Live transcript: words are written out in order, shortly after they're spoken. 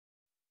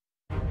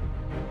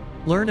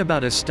Learn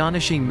about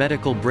astonishing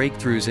medical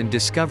breakthroughs and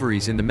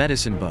discoveries in the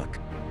medicine book.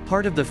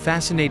 Part of the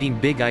fascinating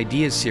Big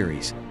Ideas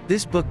series,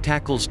 this book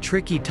tackles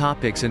tricky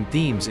topics and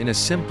themes in a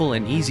simple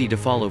and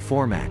easy-to-follow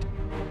format.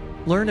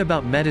 Learn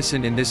about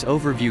medicine in this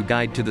overview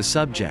guide to the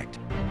subject,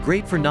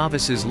 great for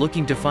novices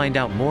looking to find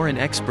out more and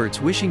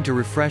experts wishing to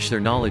refresh their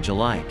knowledge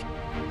alike.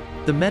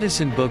 The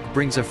medicine book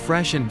brings a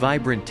fresh and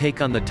vibrant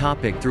take on the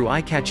topic through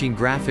eye-catching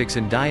graphics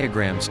and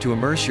diagrams to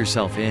immerse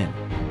yourself in.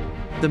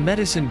 The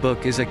medicine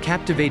book is a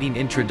captivating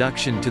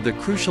introduction to the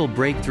crucial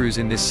breakthroughs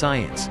in this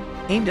science,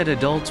 aimed at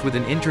adults with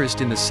an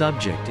interest in the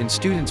subject and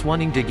students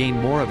wanting to gain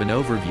more of an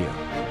overview.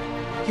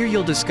 Here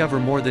you'll discover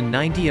more than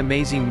 90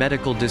 amazing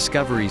medical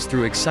discoveries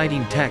through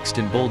exciting text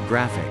and bold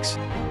graphics.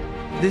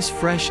 This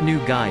fresh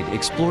new guide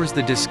explores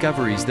the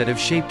discoveries that have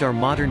shaped our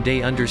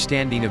modern-day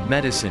understanding of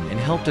medicine and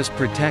helped us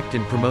protect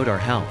and promote our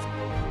health.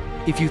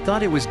 If you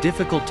thought it was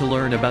difficult to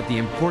learn about the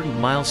important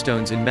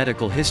milestones in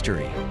medical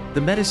history, the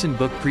medicine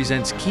book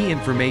presents key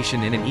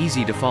information in an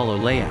easy-to-follow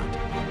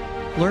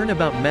layout. Learn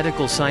about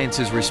medical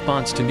science's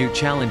response to new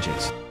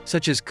challenges,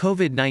 such as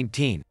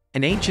COVID-19,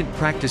 and ancient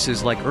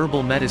practices like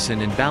herbal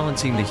medicine and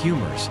balancing the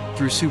humors,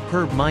 through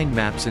superb mind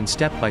maps and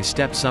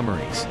step-by-step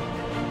summaries.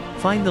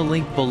 Find the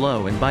link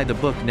below and buy the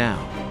book now.